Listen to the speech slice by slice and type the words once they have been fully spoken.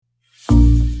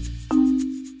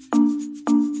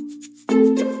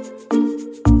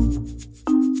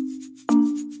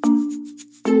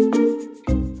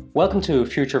Welcome to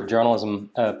Future of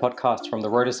Journalism, a podcast from the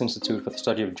Reuters Institute for the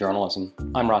Study of Journalism.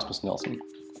 I'm Rasmus Nielsen.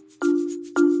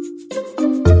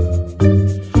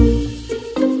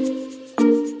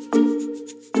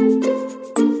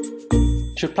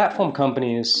 Should platform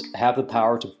companies have the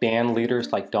power to ban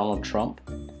leaders like Donald Trump?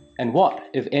 And what,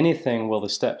 if anything, will the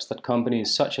steps that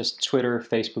companies such as Twitter,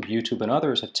 Facebook, YouTube, and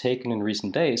others have taken in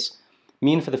recent days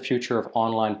mean for the future of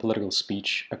online political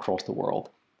speech across the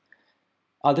world?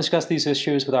 I'll discuss these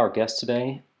issues with our guest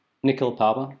today, Nikhil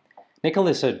Pabba. Nikhil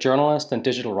is a journalist and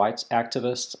digital rights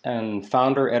activist and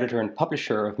founder, editor, and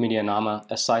publisher of Medianama,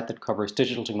 a site that covers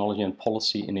digital technology and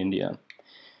policy in India.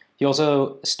 He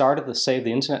also started the Save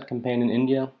the Internet campaign in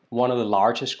India, one of the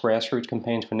largest grassroots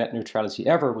campaigns for net neutrality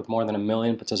ever, with more than 1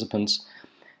 million participants,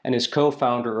 and is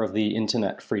co-founder of the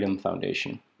Internet Freedom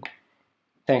Foundation.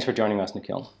 Thanks for joining us,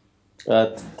 Nikhil.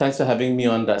 Thanks for having me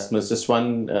on, Rasmus. Just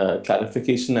one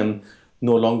clarification. I'm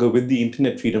no longer with the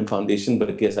Internet Freedom Foundation,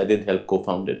 but yes, I did help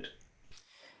co-found it.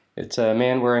 It's a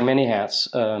man wearing many hats,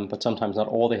 but sometimes not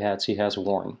all the hats he has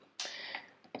worn.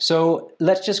 So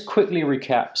let's just quickly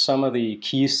recap some of the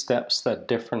key steps that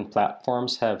different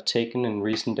platforms have taken in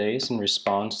recent days in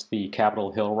response to the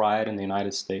Capitol Hill riot in the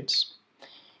United States.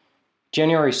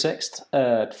 January 6th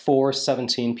at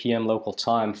 4:17 p.m. local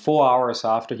time, 4 hours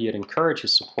after he had encouraged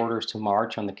his supporters to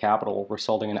march on the Capitol,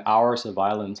 resulting in hours of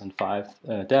violence and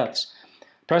 5 deaths,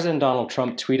 President Donald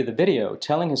Trump tweeted a video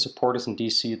telling his supporters in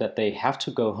D.C. that they have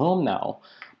to go home now,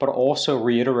 but also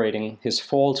reiterating his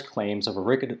false claims of a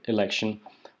rigged election,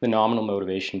 the nominal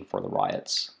motivation for the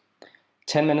riots.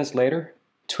 10 minutes later,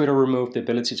 Twitter removed the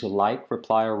ability to like,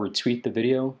 reply, or retweet the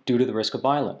video due to the risk of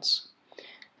violence.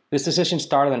 This decision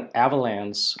started an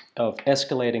avalanche of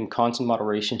escalating content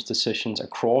moderation decisions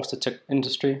across the tech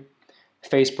industry.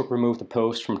 Facebook removed the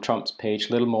post from Trump's page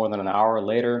little more than an hour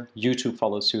later. YouTube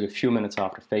followed suit a few minutes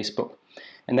after Facebook.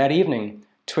 And that evening,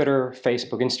 Twitter,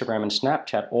 Facebook, Instagram, and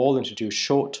Snapchat all introduced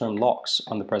short-term locks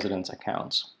on the president's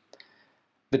accounts.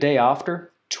 The day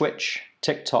after, Twitch,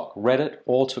 TikTok, Reddit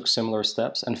all took similar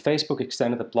steps, and Facebook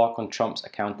extended the block on Trump's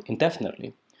account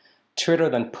indefinitely. Twitter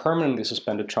then permanently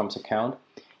suspended Trump's account,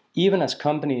 even as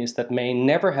companies that may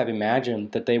never have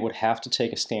imagined that they would have to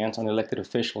take a stance on elected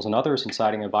officials and others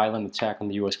inciting a violent attack on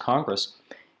the US Congress,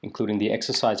 including the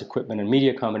exercise equipment and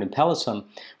media company Peloton,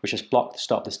 which has blocked the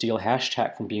Stop the Steal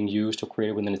hashtag from being used or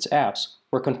created within its apps,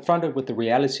 were confronted with the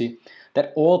reality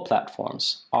that all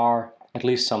platforms are, at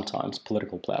least sometimes,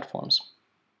 political platforms.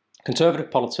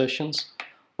 Conservative politicians,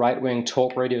 right-wing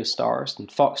talk radio stars, and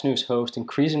Fox News hosts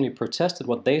increasingly protested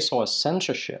what they saw as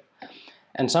censorship,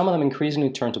 and some of them increasingly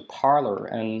turned to Parler,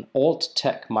 an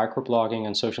alt-tech microblogging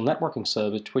and social networking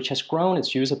service which has grown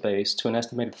its user base to an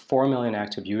estimated 4 million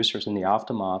active users in the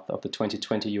aftermath of the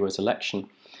 2020 US election,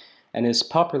 and is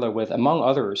popular with, among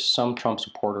others, some Trump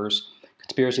supporters,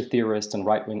 conspiracy theorists, and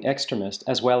right-wing extremists,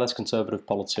 as well as conservative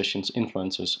politicians,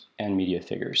 influencers, and media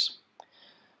figures.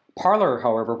 Parler,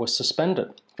 however, was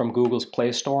suspended from Google's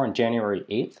Play Store on January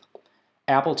 8th.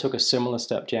 Apple took a similar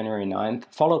step January 9th,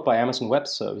 followed by Amazon Web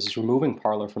Services removing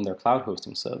Parler from their cloud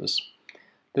hosting service.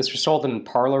 This resulted in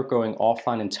Parler going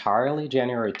offline entirely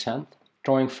January 10th,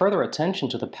 drawing further attention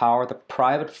to the power that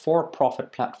private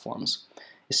for-profit platforms,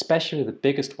 especially the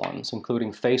biggest ones,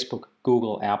 including Facebook,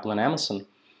 Google, Apple, and Amazon,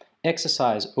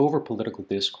 exercise over political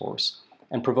discourse,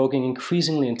 and provoking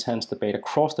increasingly intense debate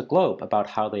across the globe about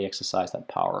how they exercise that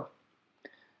power.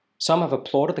 Some have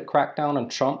applauded the crackdown on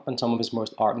Trump and some of his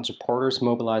most ardent supporters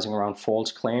mobilizing around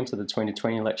false claims that the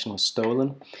 2020 election was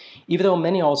stolen, even though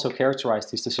many also characterize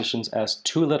these decisions as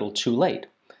too little, too late,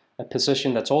 a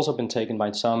position that's also been taken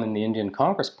by some in the Indian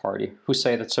Congress Party who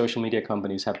say that social media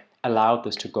companies have allowed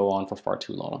this to go on for far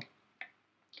too long.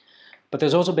 But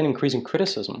there's also been increasing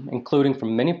criticism, including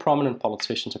from many prominent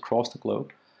politicians across the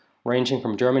globe, ranging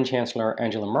from German Chancellor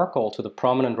Angela Merkel to the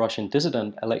prominent Russian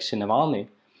dissident Alexei Navalny,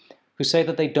 who say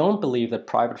that they don't believe that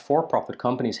private for-profit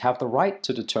companies have the right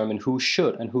to determine who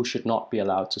should and who should not be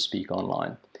allowed to speak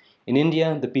online. In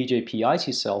India, the BJP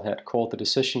IT cell head called the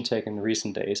decision taken in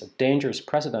recent days a dangerous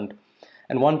precedent,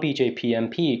 and one BJP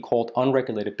MP called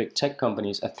unregulated big tech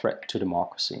companies a threat to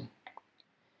democracy.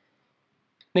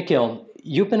 Nikhil,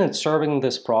 you've been observing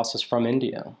this process from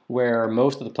India, where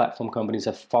most of the platform companies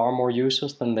have far more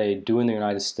users than they do in the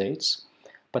United States,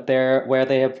 but where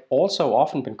they have also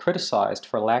often been criticized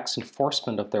for lax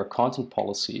enforcement of their content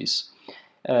policies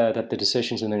that the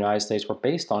decisions in the United States were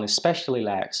based on, especially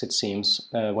lax, it seems,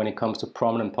 when it comes to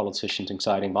prominent politicians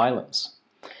inciting violence.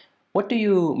 What do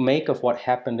you make of what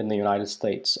happened in the United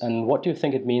States, and what do you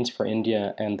think it means for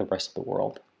India and the rest of the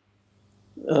world?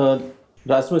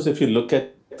 Rasmus, if you look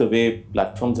at the way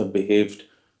platforms have behaved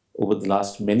over the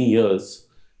last many years,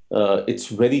 it's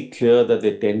very clear that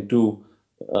they tend to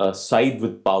side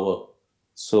with power.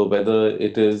 So whether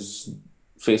it is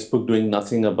Facebook doing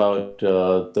nothing about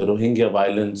the Rohingya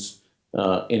violence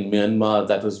in Myanmar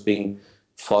that was being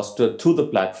fostered through the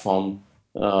platform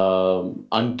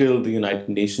until the United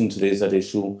Nations raised that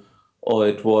issue, or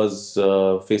it was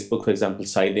Facebook, for example,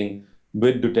 siding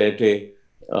with Duterte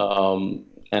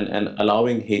and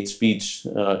allowing hate speech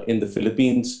in the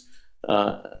Philippines,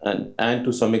 and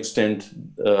to some extent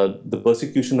the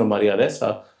persecution of Maria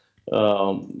Ressa,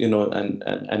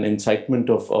 and incitement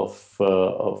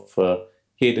of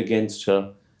hate against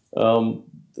her. Um,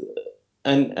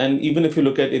 and even if you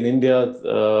look at in India,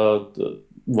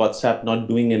 WhatsApp not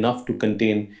doing enough to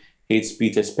contain hate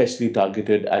speech, especially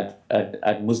targeted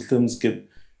at Muslims,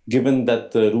 given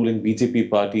that the ruling BJP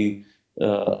party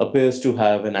appears to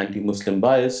have an anti-Muslim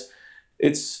bias,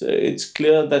 it's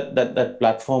clear that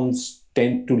platforms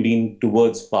tend to lean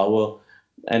towards power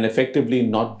and effectively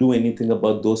not do anything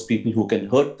about those people who can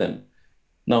hurt them.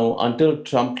 Now, until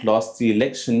Trump lost the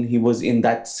election, he was in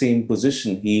that same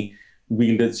position. He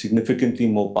wielded significantly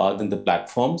more power than the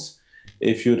platforms.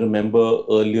 If you remember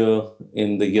earlier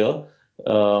in the year,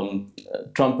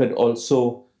 Trump had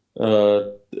also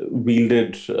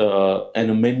wielded an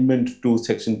amendment to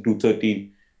Section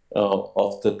 230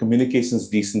 of the Communications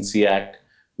Decency Act,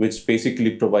 which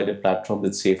basically provided platforms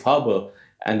with safe harbor.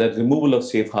 And that removal of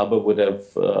safe harbor would have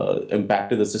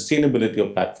impacted the sustainability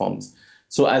of platforms.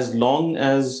 So as long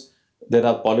as there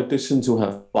are politicians who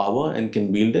have power and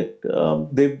can wield it,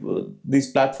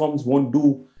 these platforms won't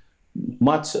do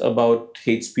much about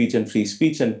hate speech and free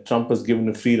speech. And Trump was given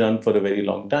a free run for a very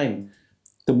long time.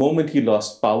 The moment he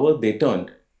lost power, they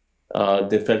turned.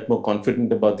 They felt more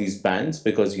confident about these bans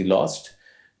because he lost,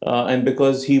 and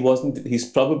because he's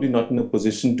probably not in a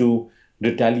position to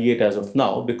retaliate as of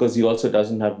now, because he also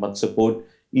doesn't have much support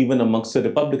even amongst the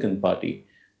Republican Party.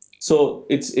 So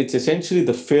it's essentially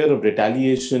the fear of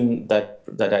retaliation that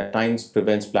at times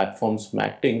prevents platforms from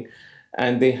acting,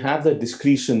 and they have the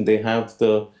discretion, they have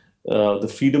the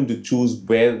freedom to choose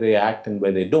where they act and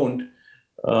where they don't.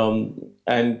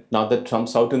 And now that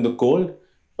Trump's out in the cold,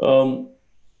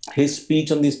 his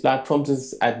speech on these platforms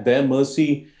is at their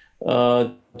mercy,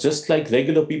 just like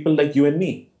regular people like you and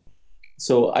me.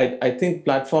 So I think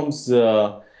platforms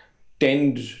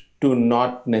tend to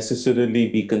not necessarily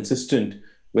be consistent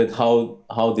with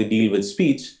how they deal with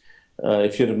speech.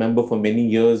 If you remember, for many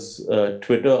years,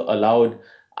 Twitter allowed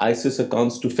ISIS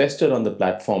accounts to fester on the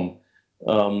platform.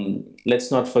 Let's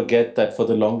not forget that for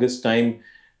the longest time,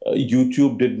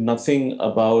 YouTube did nothing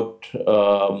about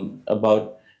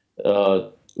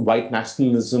white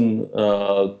nationalism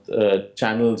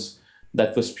channels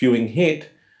that were spewing hate,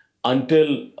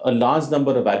 until a large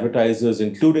number of advertisers,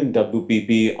 including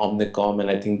WPP, Omnicom, and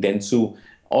I think Dentsu,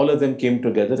 all of them came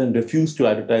together and refused to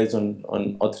advertise on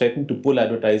or threatened to pull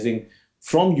advertising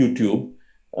from YouTube.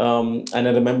 And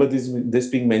I remember this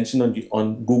being mentioned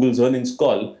on Google's earnings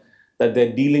call, that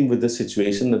they're dealing with the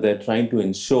situation, that they're trying to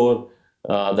ensure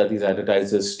that these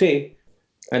advertisers stay.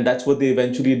 And that's what they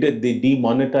eventually did. They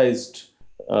demonetized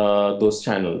those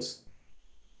channels.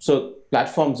 So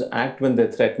platforms act when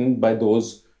they're threatened by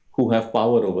those who have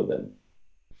power over them.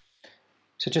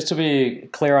 So just to be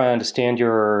clear, I understand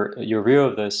your view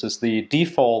of this is the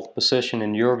default position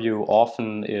in your view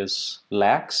often is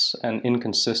lax and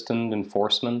inconsistent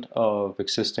enforcement of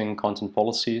existing content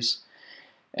policies.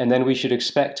 And then we should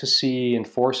expect to see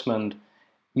enforcement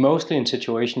mostly in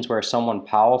situations where someone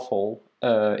powerful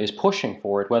is pushing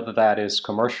for it, whether that is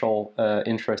commercial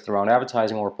interest around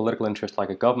advertising or political interest like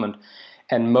a government,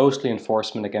 and mostly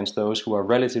enforcement against those who are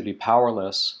relatively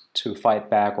powerless to fight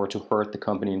back or to hurt the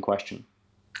company in question.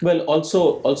 Well,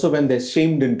 also when they're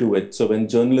shamed into it. So when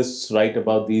journalists write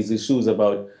about these issues,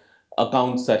 about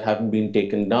accounts that haven't been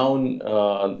taken down,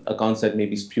 accounts that may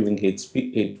be spewing hate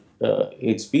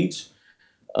speech,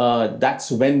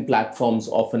 that's when platforms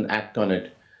often act on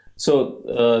it.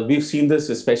 So we've seen this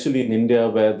especially in India,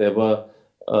 where there were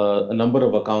a number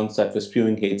of accounts that were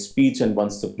spewing hate speech, and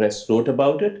once the press wrote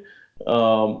about it,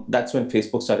 that's when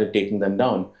Facebook started taking them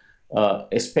down.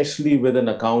 Especially with an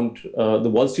account, the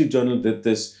Wall Street Journal did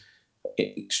this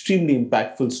extremely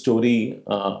impactful story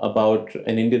about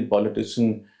an Indian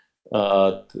politician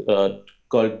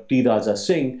called T. Raja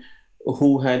Singh,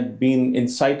 who had been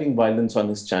inciting violence on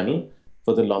his channel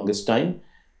for the longest time.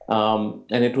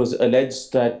 And it was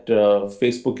alleged that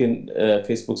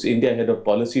Facebook's India head of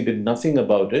policy did nothing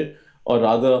about it, or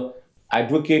rather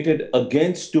advocated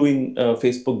against doing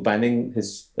Facebook banning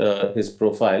his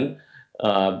profile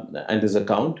and his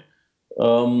account,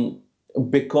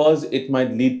 because it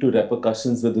might lead to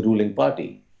repercussions with the ruling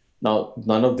party. Now,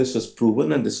 none of this was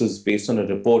proven, and this was based on a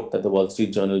report that the Wall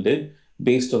Street Journal did,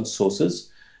 based on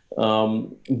sources.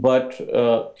 But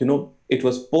it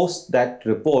was post that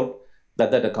report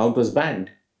that that account was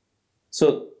banned.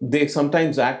 So they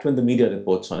sometimes act when the media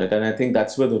reports on it, and I think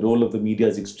that's where the role of the media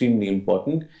is extremely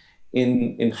important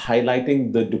in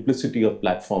highlighting the duplicity of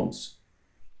platforms.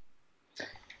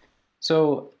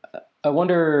 So I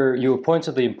wonder, you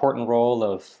pointed the important role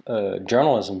of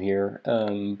journalism here,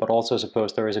 but also I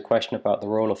suppose there is a question about the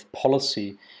role of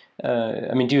policy.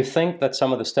 I mean, do you think that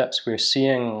some of the steps we're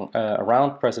seeing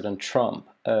around President Trump,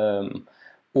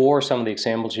 or some of the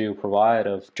examples you provide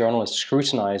of journalists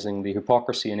scrutinizing the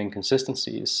hypocrisy and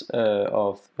inconsistencies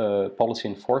of policy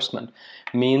enforcement,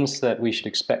 means that we should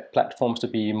expect platforms to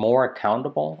be more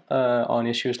accountable on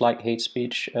issues like hate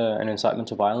speech and incitement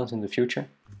to violence in the future?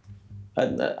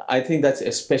 And I think that's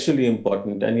especially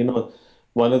important. And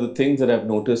one of the things that I've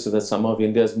noticed is that some of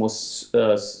India's most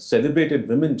celebrated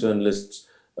women journalists,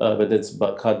 whether it's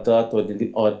Barkha Dutt or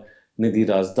Nidhi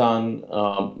Razdan,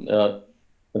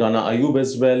 Rana Ayub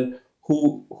as well,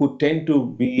 who tend to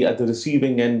be at the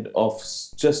receiving end of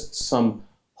just some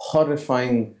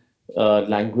horrifying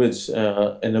language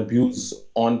and abuse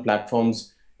on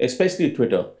platforms, especially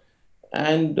Twitter.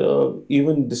 And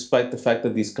even despite the fact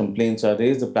that these complaints are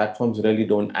raised, the platforms really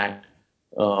don't act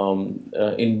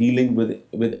in dealing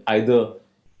with either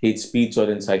hate speech or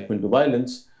incitement to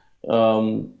violence.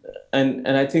 And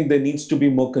I think there needs to be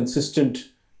more consistent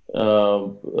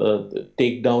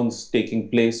takedowns taking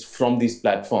place from these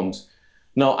platforms.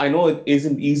 Now, I know it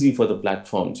isn't easy for the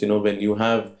platforms. When you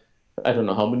have, I don't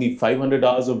know how many, 500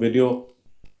 hours of video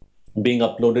being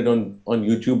uploaded on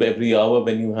YouTube every hour,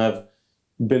 when you have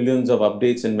billions of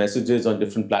updates and messages on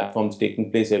different platforms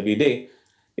taking place every day,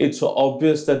 it's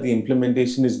obvious that the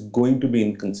implementation is going to be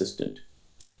inconsistent.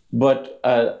 But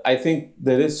I think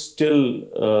there is still,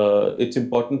 it's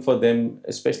important for them,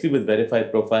 especially with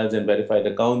verified profiles and verified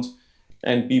accounts,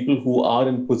 and people who are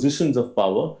in positions of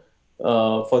power,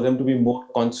 for them to be more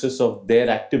conscious of their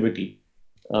activity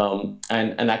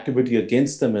and activity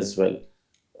against them as well.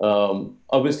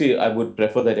 Obviously, I would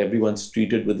prefer that everyone's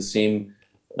treated with the same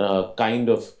kind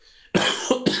of,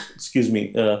 excuse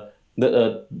me,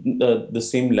 the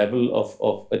same level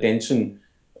of attention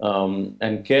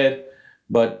and care.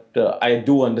 But I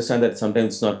do understand that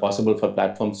sometimes it's not possible for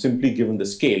platforms simply given the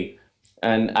scale.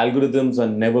 And algorithms are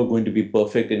never going to be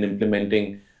perfect in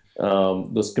implementing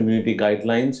those community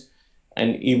guidelines.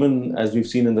 And even as we've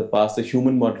seen in the past, the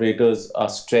human moderators are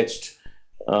stretched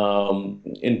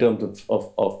in terms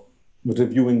of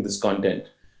reviewing this content.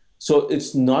 So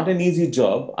it's not an easy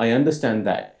job. I understand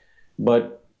that.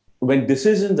 But when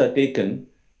decisions are taken,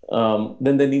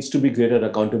 then there needs to be greater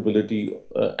accountability,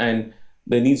 and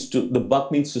the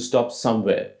buck needs to stop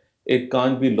somewhere. It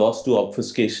can't be lost to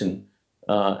obfuscation,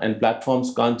 and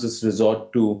platforms can't just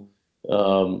resort to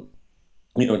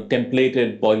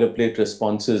templated boilerplate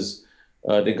responses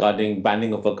regarding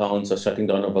banning of accounts or shutting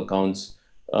down of accounts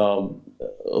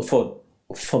for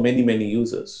many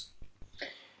users.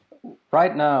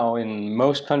 Right now, in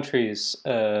most countries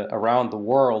around the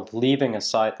world, leaving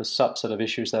aside the subset of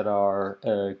issues that are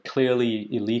clearly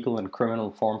illegal and criminal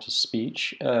forms of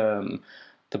speech,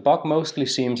 the buck mostly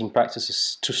seems in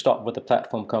practice to stop with the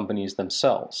platform companies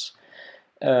themselves.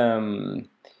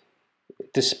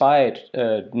 Despite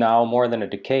now more than a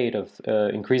decade of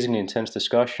increasingly intense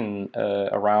discussion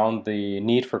around the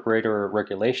need for greater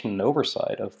regulation and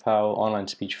oversight of how online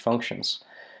speech functions.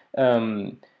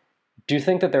 Do you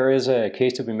think that there is a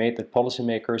case to be made that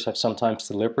policymakers have sometimes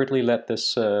deliberately let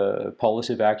this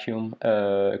policy vacuum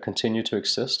continue to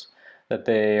exist? That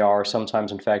they are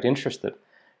sometimes, in fact, interested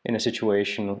in a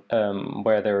situation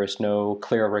where there is no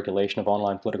clear regulation of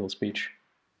online political speech?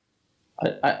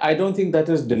 I don't think that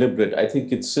is deliberate. I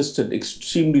think it's just an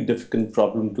extremely difficult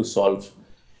problem to solve.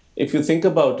 If you think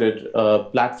about it,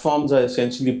 platforms are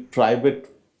essentially private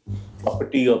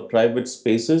property or private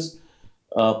spaces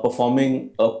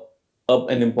performing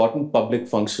an important public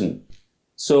function.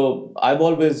 So I've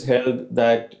always held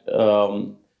that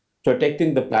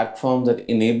protecting the platforms that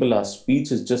enable our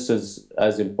speech is just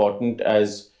as important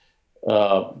as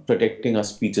protecting our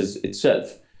speeches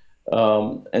itself.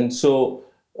 And so,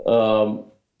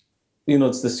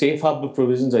 it's the safe harbor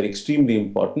provisions are extremely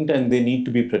important, and they need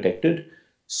to be protected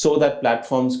so that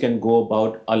platforms can go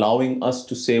about allowing us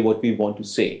to say what we want to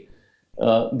say.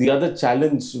 The other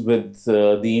challenge with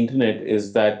the internet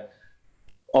is that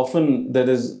often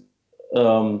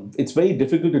it's very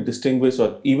difficult to distinguish,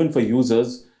 or even for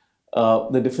users,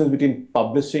 the difference between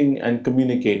publishing and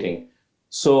communicating.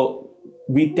 So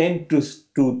we tend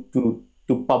to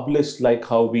publish like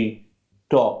how we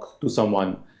talk to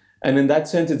someone. And in that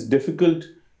sense, it's difficult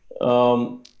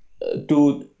um,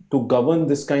 to govern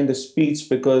this kind of speech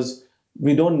because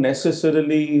we don't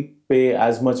necessarily pay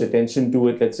as much attention to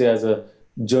it, let's say, as a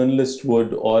journalist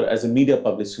would or as a media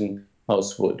publishing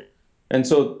house would. And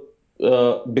so,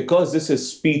 because this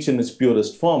is speech in its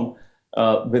purest form,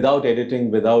 without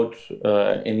editing, without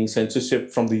any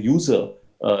censorship from the user,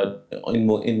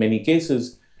 in many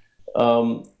cases,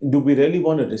 do we really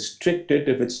want to restrict it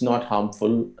if it's not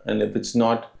harmful and if it's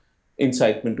not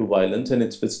incitement to violence and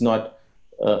if it's not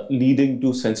leading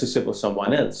to censorship of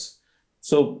someone else?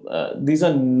 So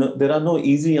there are no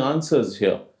easy answers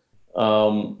here.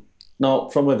 Now,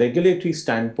 from a regulatory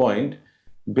standpoint,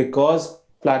 because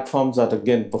platforms are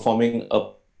again performing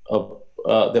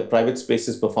the private space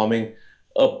is performing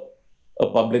a, a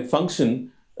public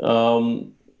function,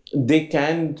 they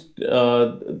can.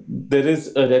 There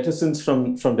is a reticence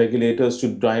from regulators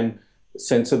to try and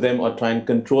censor them or try and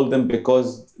control them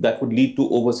because that would lead to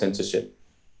over censorship.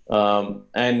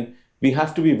 And we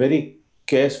have to be very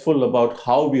careful about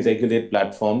how we regulate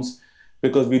platforms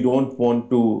because we don't want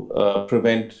to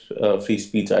prevent free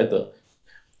speech either.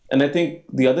 And I think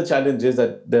the other challenge is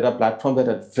that there are platforms that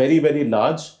are very, very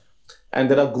large, and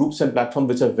there are groups and platforms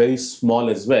which are very small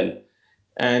as well.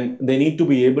 And they need to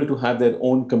be able to have their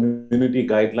own community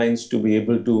guidelines to be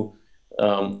able to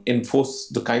enforce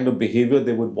the kind of behavior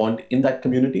they would want in that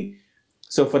community.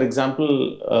 So, for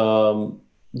example,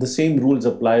 the same rules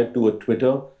apply to a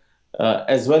Twitter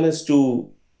as well as to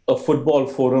a football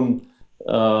forum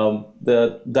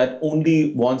that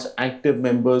only wants active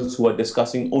members who are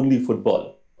discussing only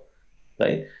football,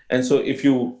 right? And so if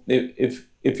you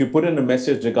put in a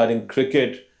message regarding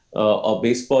cricket or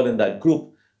baseball in that group,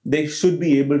 they should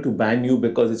be able to ban you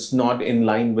because it's not in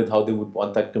line with how they would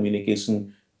want that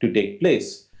communication to take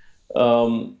place.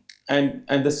 And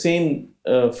the same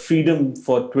freedom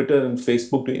for Twitter and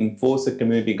Facebook to enforce the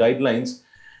community guidelines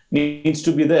needs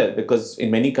to be there because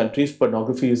in many countries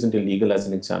pornography isn't illegal, as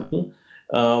an example.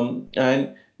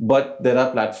 But there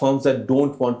are platforms that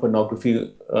don't want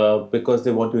pornography because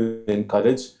they want to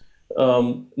encourage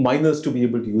minors to be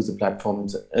able to use the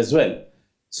platforms as well.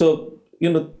 So,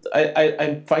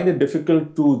 I find it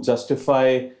difficult to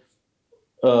justify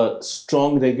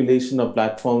strong regulation of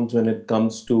platforms when it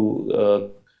comes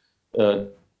to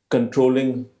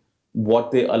controlling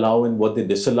what they allow and what they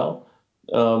disallow.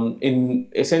 In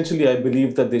essentially, I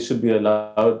believe that they should be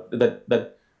allowed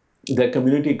that their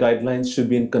community guidelines should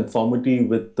be in conformity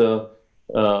with the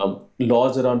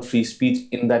laws around free speech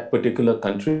in that particular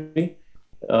country,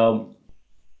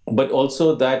 but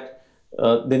also that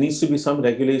there needs to be some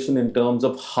regulation in terms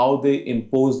of how they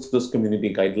impose those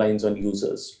community guidelines on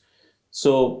users.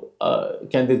 So,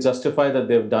 can they justify that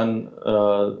they've done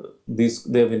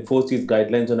they've enforced these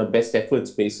guidelines on a best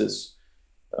efforts basis?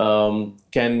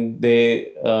 Can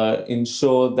they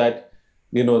ensure that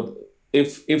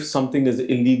if something is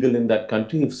illegal in that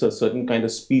country, if a certain kind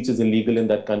of speech is illegal in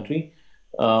that country,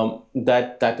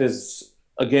 that is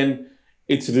again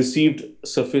it's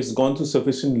gone through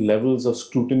sufficient levels of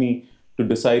scrutiny to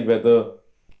decide whether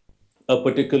a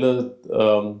particular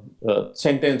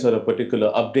sentence or a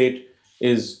particular update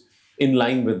is in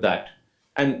line with that.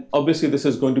 And obviously, this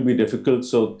is going to be difficult,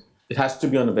 so it has to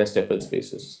be on a best efforts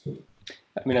basis.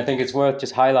 I mean, I think it's worth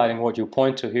just highlighting what you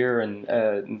point to here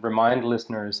and remind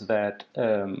listeners that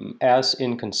as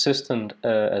inconsistent,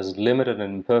 as limited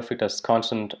and imperfect as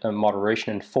content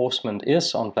moderation enforcement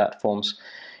is on platforms,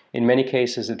 in many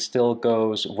cases it still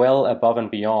goes well above and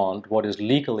beyond what is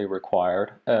legally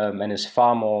required and is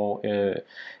far more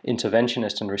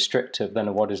interventionist and restrictive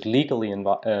than what is legally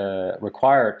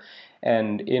required.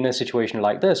 And in a situation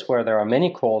like this, where there are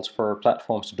many calls for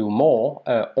platforms to do more,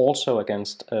 also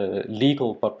against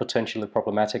legal but potentially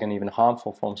problematic and even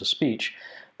harmful forms of speech,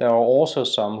 there are also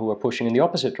some who are pushing in the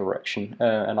opposite direction.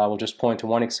 And I will just point to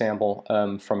one example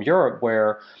from Europe,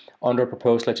 where under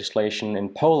proposed legislation in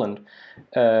Poland,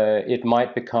 it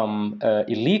might become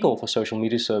illegal for social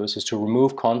media services to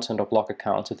remove content or block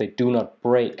accounts if they do not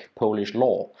break Polish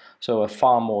law. So a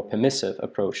far more permissive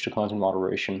approach to content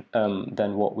moderation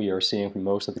than what we are seeing from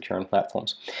most of the current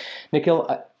platforms.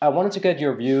 Nikhil, I wanted to get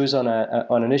your views on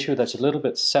an issue that's a little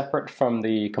bit separate from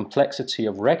the complexity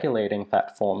of regulating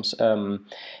platforms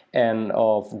and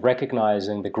of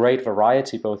recognizing the great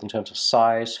variety, both in terms of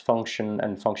size, function,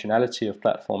 and functionality of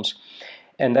platforms.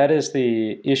 And that is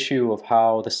the issue of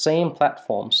how the same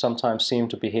platforms sometimes seem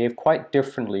to behave quite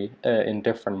differently in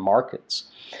different markets.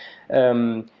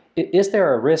 Is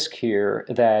there a risk here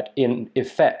that, in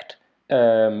effect,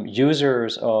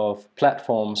 users of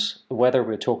platforms, whether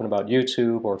we're talking about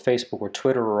YouTube or Facebook or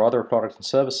Twitter or other products and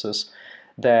services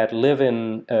that live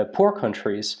in poor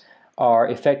countries, are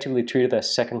effectively treated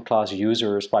as second-class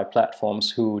users by platforms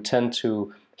who tend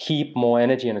to heap more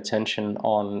energy and attention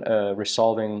on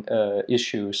resolving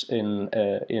issues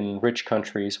in rich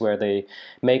countries where they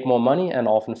make more money and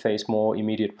often face more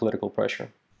immediate political pressure.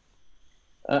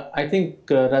 I think,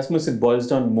 Rasmus, it boils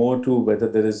down more to whether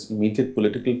there is immediate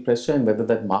political pressure and whether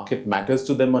that market matters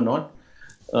to them or not.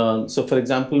 So, for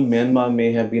example, Myanmar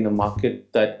may have been a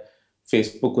market that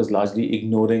Facebook was largely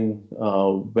ignoring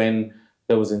when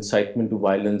there was incitement to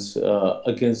violence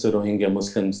against the Rohingya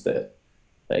Muslims there.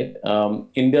 Right?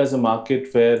 India is a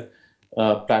market where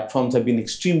platforms have been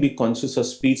extremely conscious of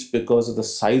speech because of the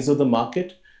size of the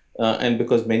market and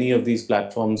because many of these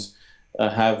platforms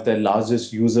have their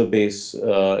largest user base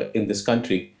in this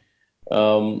country.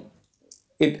 At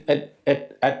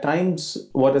times,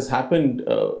 what has happened,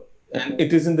 and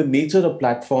it is in the nature of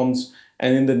platforms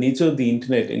and in the nature of the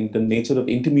internet, in the nature of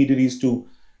intermediaries to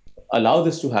allow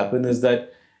this to happen, is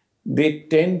that they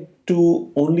tend to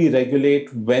only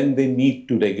regulate when they need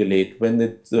to regulate, when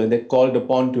they're called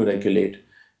upon to regulate.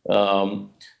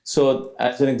 So,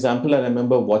 as an example, I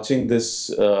remember watching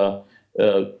this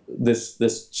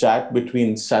chat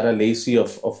between Sarah Lacey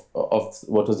of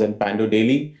what was then Pando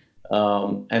Daily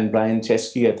and Brian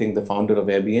Chesky, I think the founder of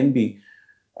Airbnb,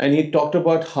 and he talked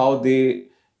about how they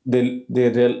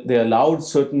allowed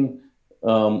certain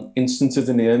instances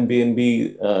in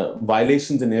Airbnb,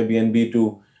 violations in Airbnb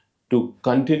to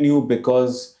continue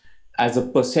because as a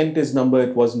percentage number,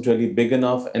 it wasn't really big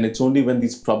enough. And it's only when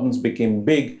these problems became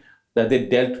big that they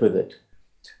dealt with it.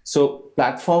 So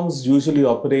platforms usually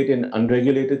operate in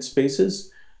unregulated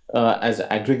spaces as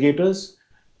aggregators,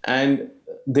 and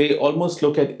they almost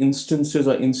look at instances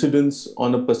or incidents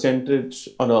on a percentage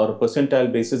or a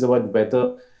percentile basis about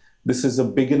whether this is a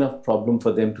big enough problem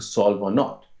for them to solve or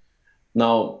not.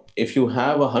 Now, if you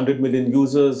have 100 million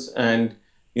users and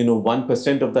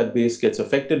 1% of that base gets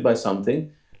affected by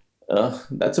something,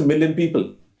 that's a million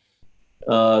people.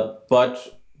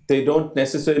 But they don't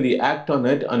necessarily act on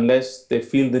it unless they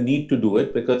feel the need to do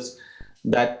it, because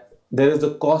that there is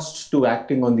a cost to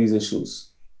acting on these issues.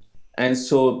 And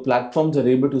so platforms are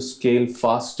able to scale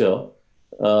faster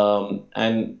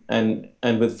and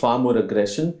with far more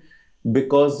aggression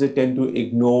because they tend to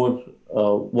ignore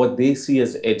what they see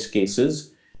as edge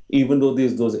cases, even though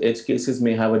those edge cases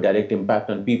may have a direct impact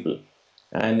on people.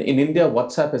 And in India,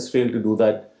 WhatsApp has failed to do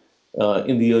that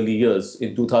in the early years.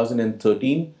 In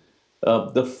 2013,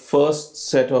 the first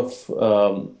set of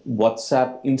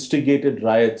WhatsApp instigated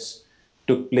riots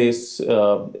took place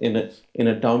in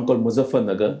a town called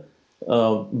Muzaffarnagar,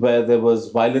 where there was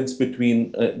violence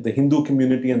between the Hindu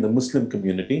community and the Muslim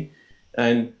community.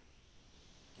 And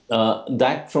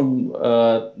that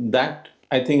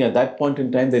I think at that point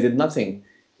in time, they did nothing.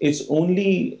 It's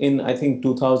only in, I think,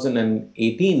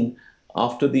 2018,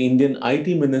 after the Indian IT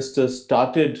minister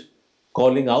started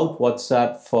calling out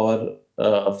WhatsApp for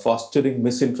fostering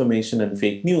misinformation and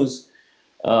fake news,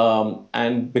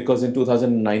 and because in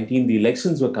 2019 the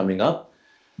elections were coming up,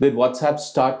 did WhatsApp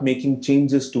start making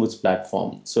changes to its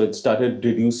platform. So it started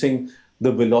reducing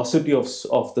the velocity of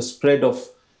the spread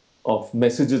of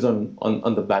messages on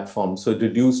the platform. So it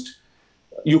reduced,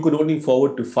 you could only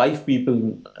forward to 5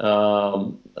 people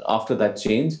after that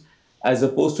change, as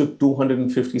opposed to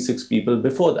 256 people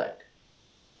before that.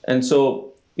 And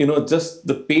so, just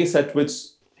the pace at which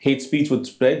hate speech would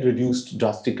spread reduced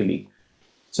drastically.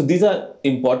 So these are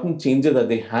important changes that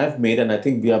they have made, and I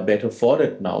think we are better for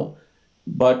it now.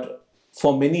 But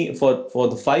for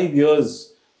the 5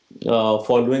 years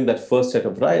following that first set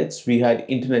of riots, we had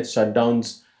internet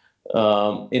shutdowns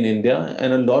in India,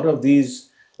 and a lot of these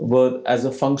were as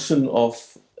a function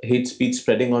of hate speech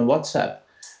spreading on WhatsApp.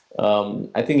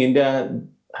 I think India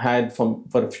had, for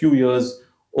a few years,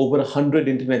 over 100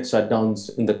 internet shutdowns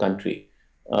in the country.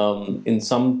 In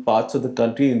some parts of the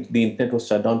country, the internet was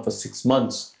shut down for 6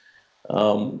 months.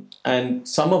 And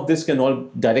some of this can all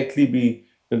directly be,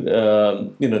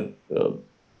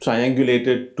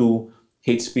 triangulated to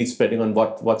hate speech spreading on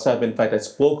WhatsApp. In fact, I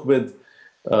spoke with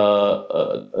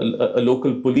a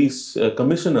local police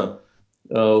commissioner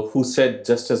who said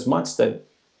just as much, that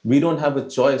we don't have a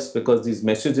choice because these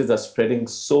messages are spreading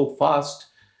so fast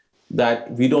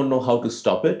that we don't know how to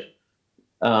stop it.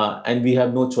 And we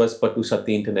have no choice but to shut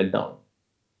the internet down.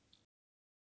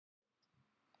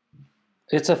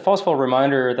 It's a forceful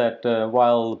reminder that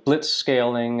while blitz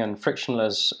scaling and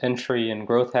frictionless entry and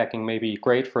growth hacking may be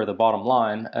great for the bottom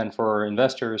line and for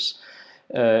investors,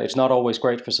 it's not always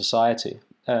great for society.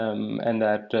 And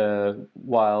that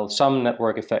while some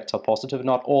network effects are positive,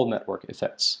 not all network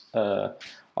effects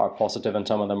are positive, and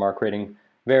some of them are creating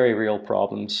very real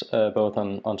problems, both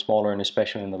on smaller and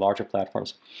especially in the larger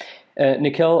platforms.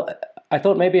 Nikhil, I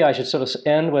thought maybe I should sort of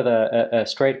end with a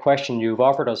straight question. You've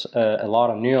offered us a lot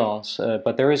of nuance,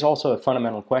 but there is also a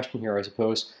fundamental question here, I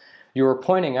suppose. You were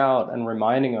pointing out and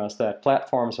reminding us that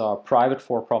platforms are private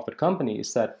for-profit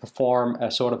companies that perform a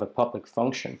sort of a public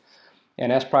function.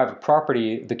 And as private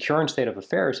property, the current state of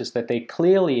affairs is that they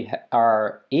clearly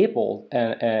are able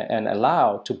and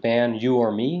allowed to ban you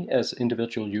or me as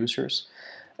individual users.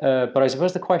 But I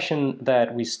suppose the question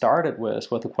that we started with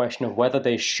was the question of whether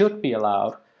they should be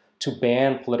allowed to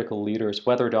ban political leaders,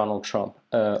 whether Donald Trump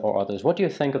or others. What do you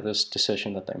think of this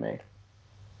decision that they made?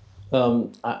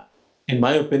 In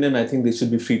my opinion, I think they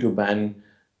should be free to ban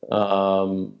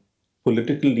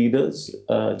political leaders,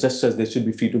 just as they should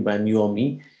be free to ban you or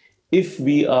me, if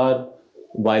we are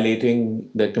violating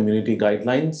the community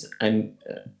guidelines, and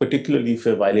particularly if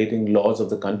we're violating laws of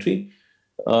the country.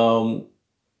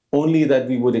 Only that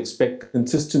we would expect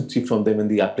consistency from them in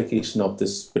the application of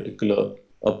this particular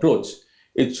approach.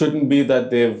 It shouldn't be that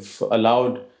they've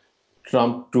allowed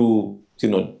Trump to,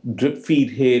 drip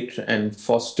feed hate and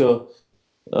foster,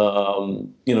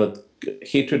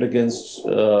 hatred against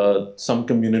some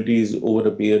communities over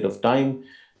a period of time,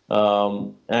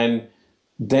 and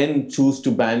then choose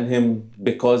to ban him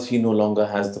because he no longer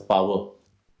has the power.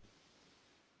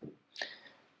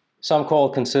 Some call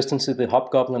consistency the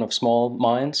hobgoblin of small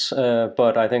minds,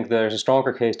 but I think there's a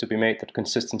stronger case to be made that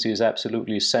consistency is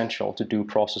absolutely essential to due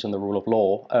process and the rule of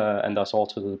law, and thus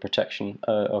also the protection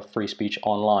of free speech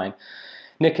online.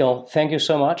 Nikhil, thank you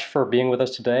so much for being with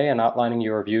us today and outlining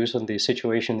your views on the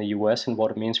situation in the US and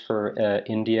what it means for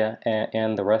India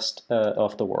and the rest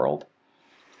of the world.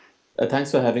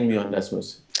 Thanks for having me on,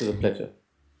 Rasmus. It was a pleasure.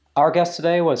 Our guest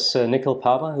today was Nikhil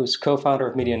Pabba, who's co-founder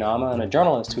of Medianama and a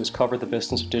journalist who has covered the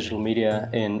business of digital media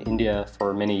in India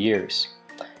for many years.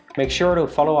 Make sure to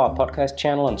follow our podcast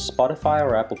channel on Spotify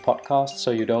or Apple Podcasts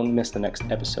so you don't miss the next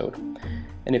episode.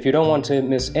 And if you don't want to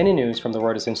miss any news from the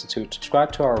Reuters Institute,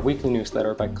 subscribe to our weekly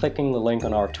newsletter by clicking the link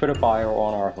on our Twitter bio or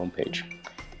on our homepage.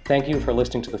 Thank you for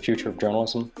listening to The Future of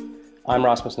Journalism. I'm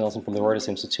Rasmus Nielsen from the Reuters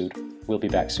Institute. We'll be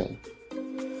back soon.